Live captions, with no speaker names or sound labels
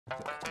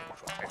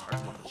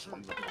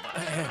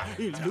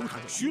刘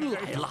统勋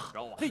来了！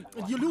嘿，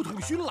刘统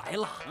勋来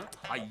了！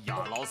哎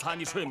呀，老三，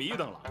你睡迷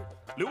瞪了。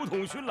刘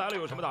统勋来了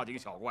有什么大惊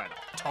小怪的？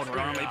吵吵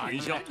嚷嚷没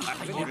品行。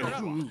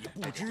你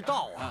不知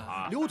道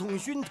啊，刘统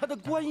勋他的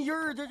官衣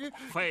儿，这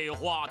废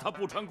话，他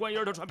不穿官衣，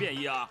他穿便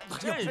衣啊？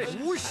这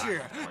不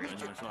是。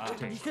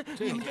你看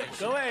你们这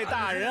各位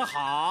大人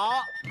好。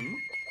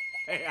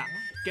哎呀，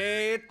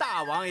给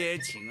大王爷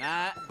请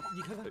安。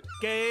你看看，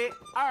给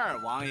二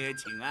王爷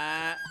请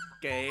安。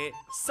给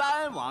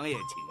三王爷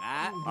请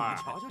安。哎，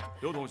瞧瞧，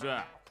刘统勋，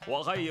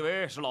我还以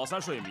为是老三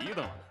睡迷瞪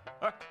了呢。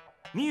哎，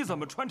你怎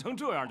么穿成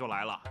这样就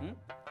来了？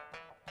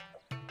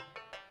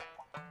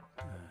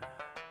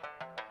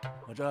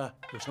我这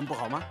有什么不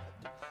好吗？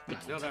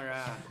刘大人，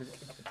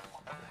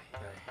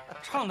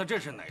唱的这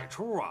是哪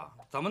出啊？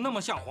怎么那么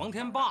像黄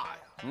天霸呀？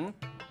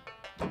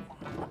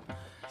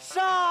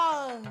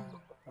上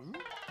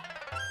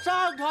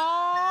朝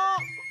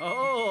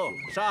哦，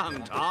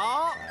上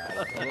朝。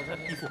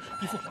衣服，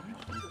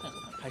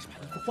还是把衣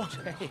服换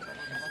上。哎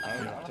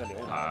呀，这刘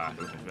统勋啊，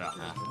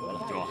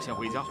就先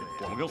回家，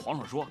我们跟皇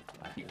上说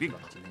你病了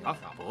啊。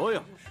不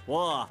用，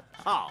我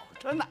好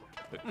着呢。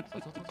走。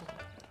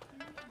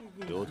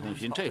刘统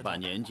勋这把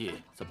年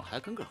纪，怎么还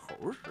跟个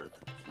猴似的？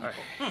哎。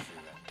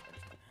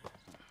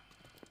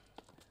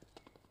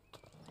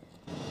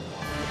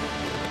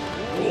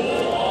国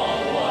王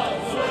万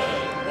岁！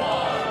万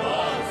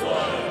岁！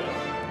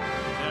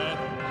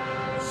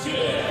谢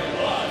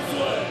万岁！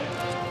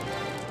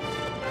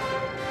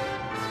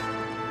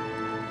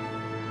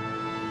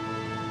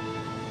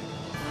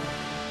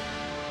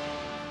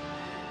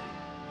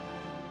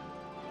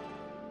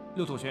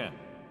刘统勋，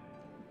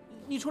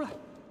你出来。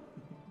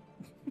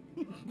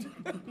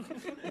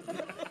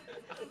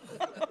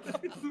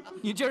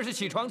你今儿是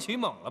起床起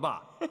猛了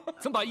吧？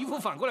怎么把衣服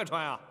反过来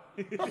穿啊？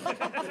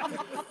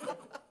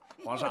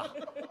皇上，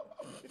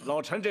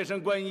老臣这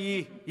身官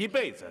衣一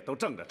辈子都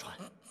正着穿。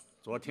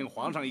昨儿听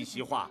皇上一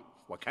席话，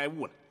我开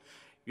悟了，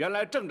原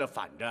来正着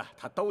反着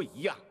它都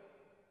一样，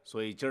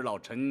所以今儿老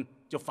臣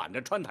就反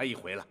着穿它一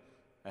回了。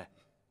哎，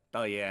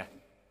倒也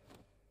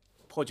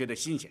颇觉得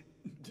新鲜。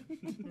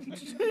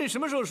这什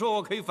么时候说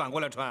我可以反过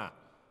来穿？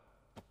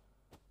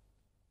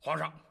皇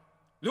上，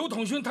刘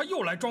统勋他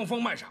又来装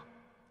疯卖傻，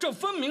这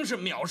分明是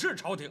藐视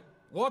朝廷。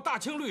我大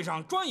清律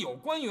上专有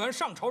官员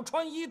上朝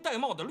穿衣戴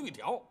帽的律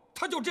条，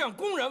他就这样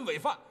公然违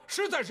犯，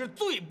实在是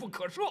罪不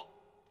可赦。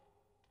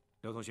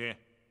刘统勋，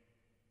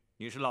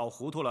你是老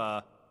糊涂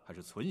了，还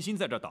是存心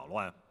在这捣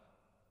乱？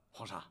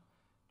皇上，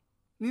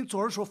您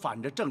昨儿说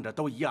反着正着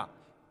都一样，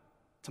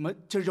怎么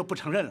今儿就不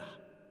承认了？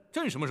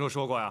朕什么时候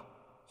说过呀？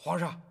皇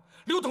上，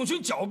刘统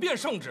勋狡辩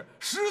圣旨，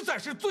实在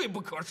是罪不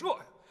可赦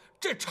呀！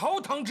这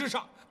朝堂之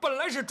上本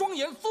来是庄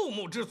严肃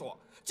穆之所，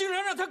竟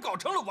然让他搞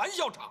成了玩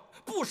笑场，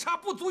不杀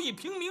不足以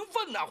平民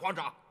愤呐！皇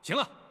上，行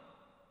了，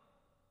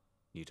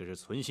你这是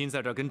存心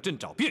在这跟朕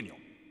找别扭。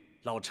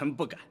老臣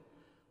不敢。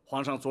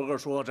皇上昨个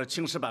说这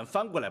青石板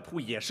翻过来铺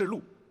也是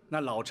路，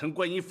那老臣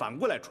官衣反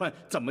过来穿，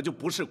怎么就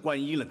不是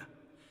官衣了呢？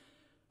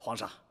皇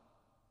上，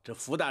这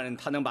福大人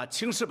他能把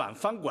青石板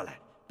翻过来，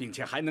并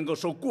且还能够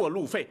收过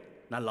路费，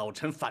那老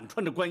臣反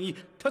穿着官衣，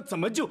他怎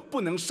么就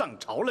不能上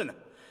朝了呢？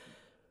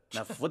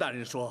那福大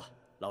人说，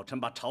老臣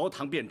把朝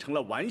堂变成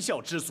了玩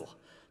笑之所，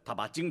他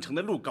把京城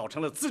的路搞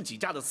成了自己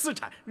家的私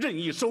产，任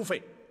意收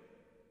费。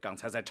刚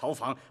才在朝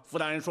房，福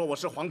大人说我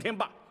是黄天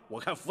霸，我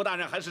看福大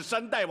人还是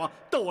山大王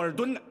窦尔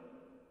敦呢。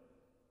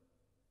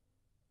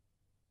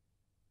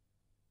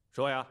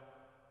说呀，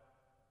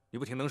你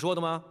不挺能说的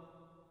吗？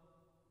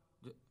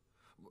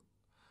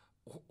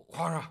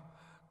皇上，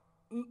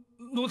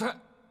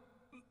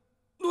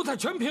奴才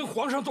全凭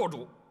皇上做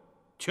主，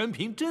全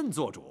凭朕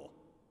做主。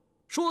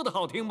说的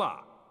好听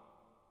吧？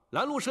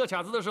拦路设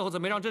卡子的时候怎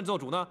么没让朕做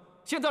主呢？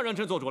现在让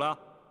朕做主了。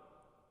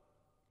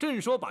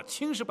朕说把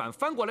青石板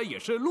翻过来也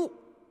是路，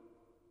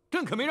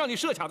朕可没让你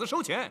设卡子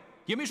收钱，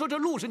也没说这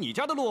路是你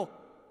家的路。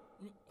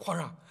皇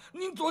上，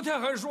您昨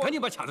天还说……赶紧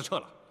把卡子撤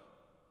了，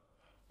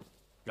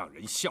让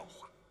人笑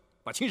话。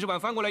把青石板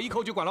翻过来一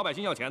扣就管老百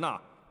姓要钱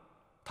呢？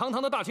堂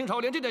堂的大清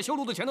朝连这点修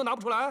路的钱都拿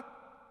不出来，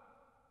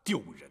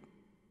丢人！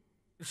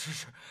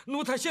是，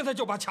奴才现在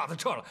就把卡子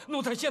撤了，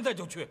奴才现在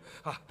就去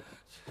啊！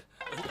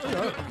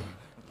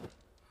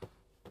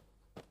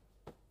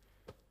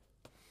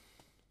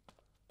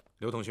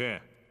刘统勋，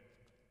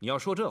你要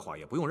说这话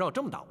也不用绕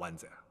这么大弯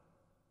子呀。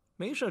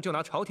没事就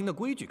拿朝廷的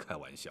规矩开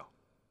玩笑，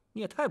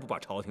你也太不把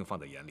朝廷放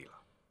在眼里了。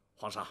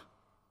皇上，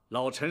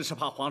老臣是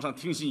怕皇上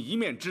听信一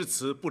面之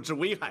词，不知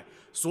危害，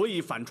所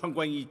以反穿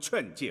官衣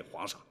劝诫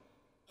皇上。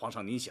皇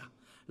上，您想，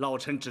老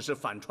臣只是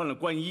反穿了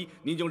官衣，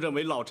您就认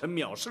为老臣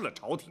藐视了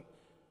朝廷？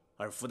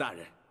而福大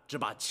人只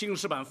把青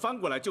石板翻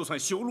过来就算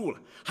修路了，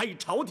还以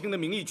朝廷的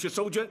名义去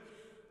收捐，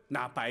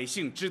那百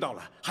姓知道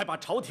了，还把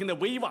朝廷的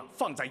威望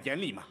放在眼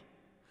里吗？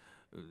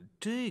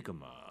这个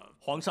嘛，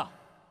皇上，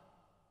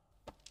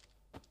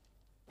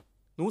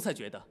奴才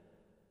觉得，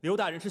刘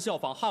大人是效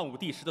仿汉武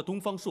帝时的东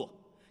方朔，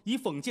以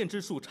讽谏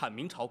之术阐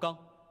明朝纲，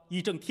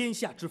以正天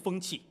下之风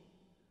气。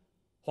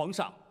皇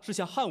上是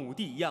像汉武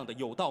帝一样的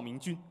有道明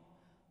君，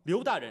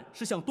刘大人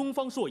是像东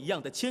方朔一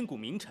样的千古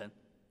名臣。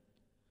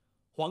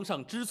皇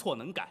上知错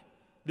能改，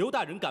刘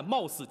大人敢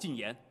冒死进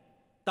言，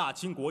大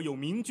清国有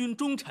明君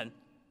忠臣，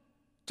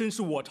真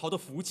是我朝的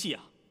福气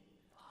啊！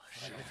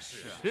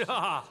是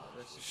啊，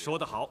说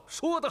得好，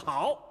说得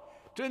好，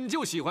朕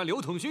就喜欢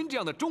刘统勋这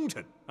样的忠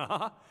臣，哈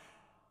哈，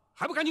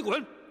还不赶紧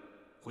滚，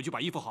回去把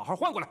衣服好好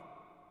换过来。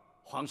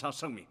皇上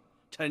圣明，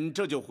臣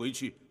这就回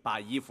去把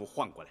衣服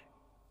换过来。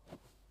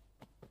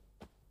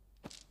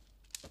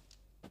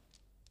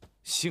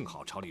幸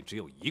好朝里只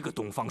有一个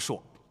东方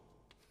朔。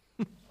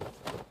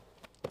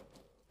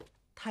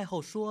太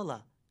后说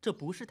了，这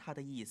不是她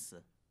的意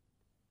思。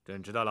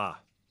朕知道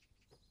了。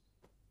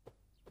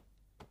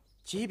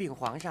启禀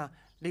皇上，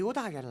刘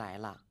大人来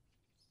了。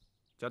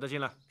叫他进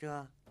来。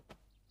这，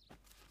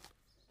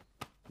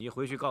你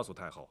回去告诉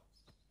太后，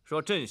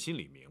说朕心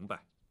里明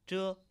白。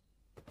这，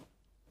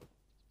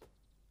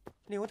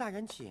刘大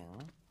人请。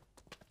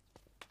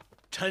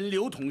臣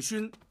刘统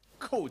勋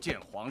叩见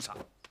皇上。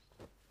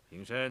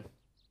平身。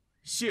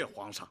谢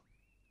皇上。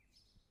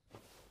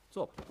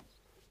坐吧。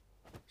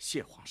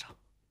谢皇上。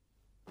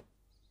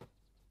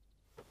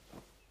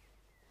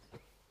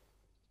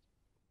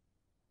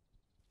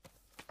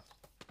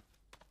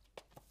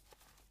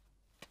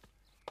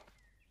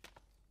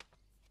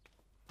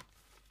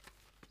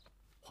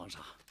皇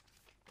上，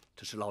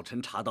这是老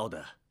臣查到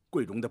的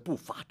桂荣的不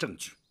法证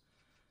据。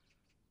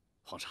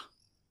皇上，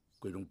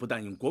桂荣不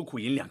但用国库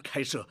银两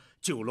开设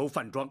酒楼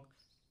饭庄，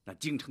那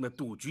京城的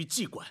赌局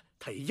妓馆，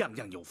他也样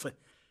样有份，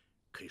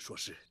可以说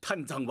是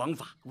贪赃枉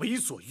法，为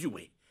所欲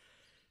为。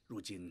如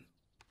今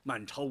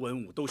满朝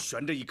文武都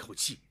悬着一口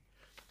气，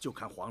就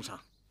看皇上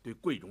对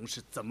桂荣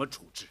是怎么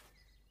处置。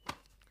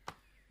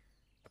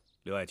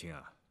刘爱卿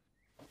啊，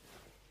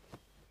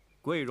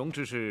桂荣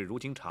之事如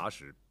今查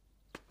实，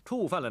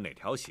触犯了哪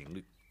条刑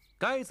律，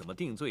该怎么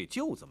定罪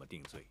就怎么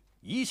定罪，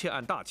一切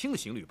按大清的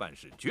刑律办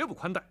事，绝不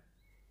宽待。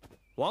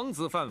王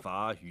子犯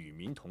法，与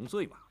民同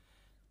罪嘛。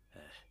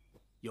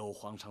有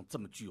皇上这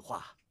么句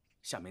话，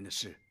下面的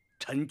事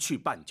臣去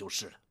办就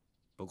是了。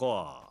不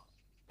过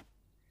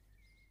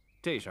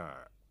这事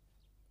儿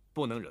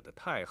不能惹得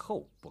太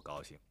后不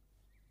高兴。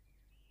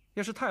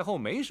要是太后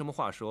没什么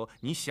话说，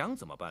你想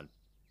怎么办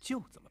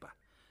就怎么办。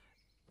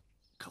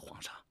可皇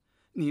上，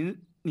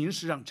您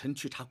是让臣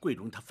去查桂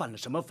荣他犯了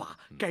什么法，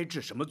该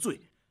治什么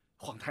罪？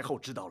皇太后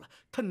知道了，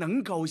她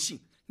能高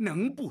兴，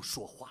能不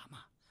说话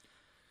吗？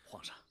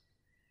皇上，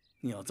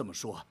你要这么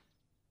说，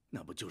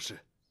那不就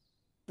是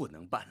不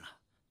能办了？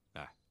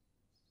哎，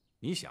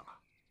你想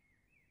啊，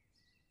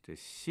这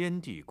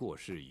先帝过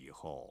世以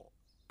后，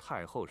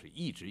太后是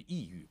一直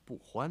抑郁不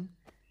欢，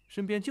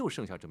身边就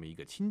剩下这么一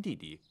个亲弟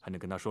弟，还能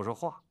跟他说说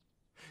话。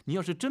你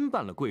要是真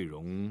办了桂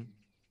荣，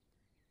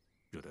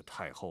惹得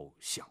太后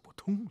想不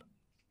通了，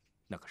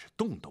那可是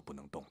动都不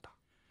能动的。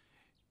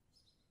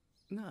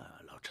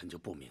那老臣就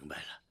不明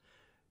白了，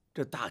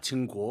这大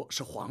清国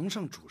是皇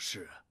上主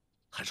事啊，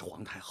还是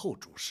皇太后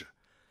主事？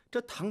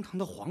这堂堂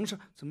的皇上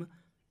怎么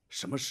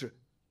什么事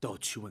都要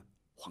去问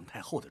皇太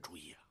后的主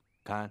意啊？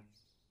看，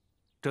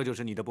这就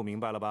是你的不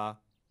明白了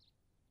吧？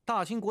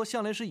大清国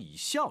向来是以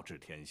孝治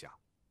天下，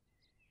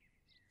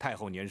太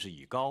后年事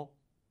已高，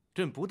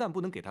朕不但不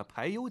能给她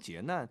排忧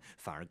解难，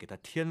反而给她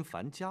添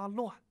烦加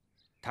乱。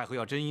太后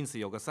要真因此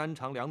有个三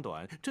长两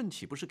短，朕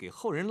岂不是给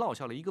后人落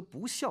下了一个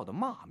不孝的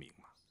骂名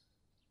吗？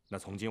那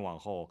从今往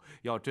后，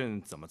要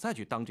朕怎么再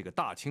去当这个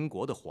大清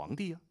国的皇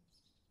帝啊？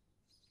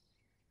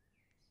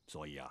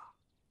所以啊，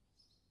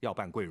要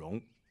办桂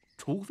荣，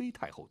除非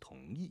太后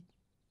同意，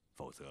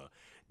否则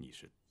你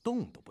是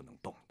动都不能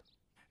动的。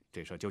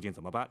这事究竟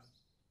怎么办，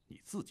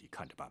你自己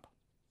看着办吧。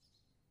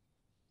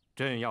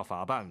朕要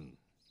法办，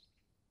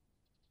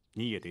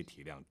你也得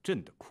体谅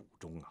朕的苦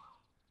衷啊。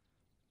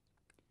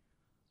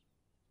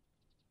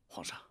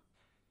皇上，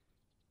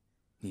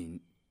您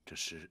这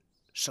是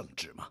圣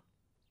旨吗？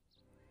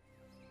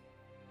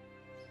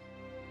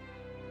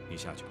你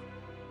下去吧。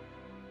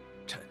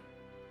臣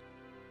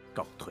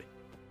告退。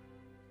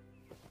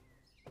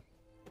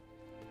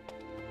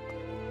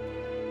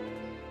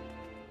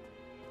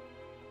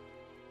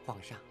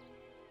皇上，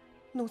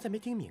奴才没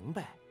听明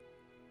白，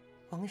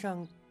皇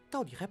上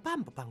到底还办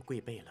不办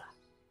贵妃了？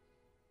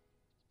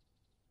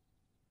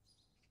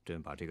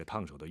朕把这个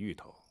烫手的芋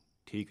头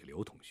踢给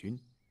刘统勋，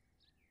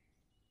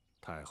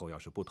太后要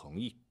是不同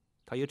意，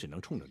他也只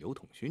能冲着刘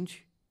统勋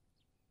去。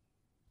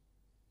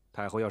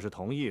太后要是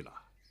同意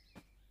了，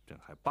朕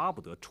还巴不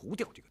得除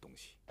掉这个东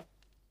西。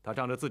他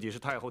仗着自己是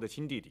太后的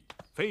亲弟弟，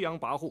飞扬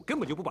跋扈，根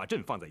本就不把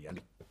朕放在眼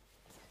里。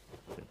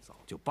朕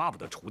早就巴不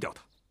得除掉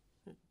他。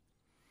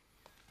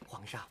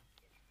皇上，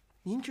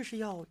您这是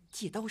要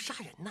借刀杀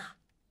人呐？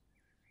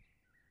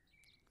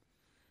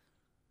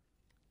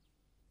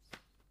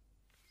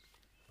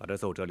把这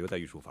奏折留在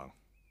御书房，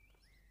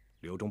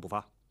留中不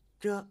发。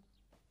这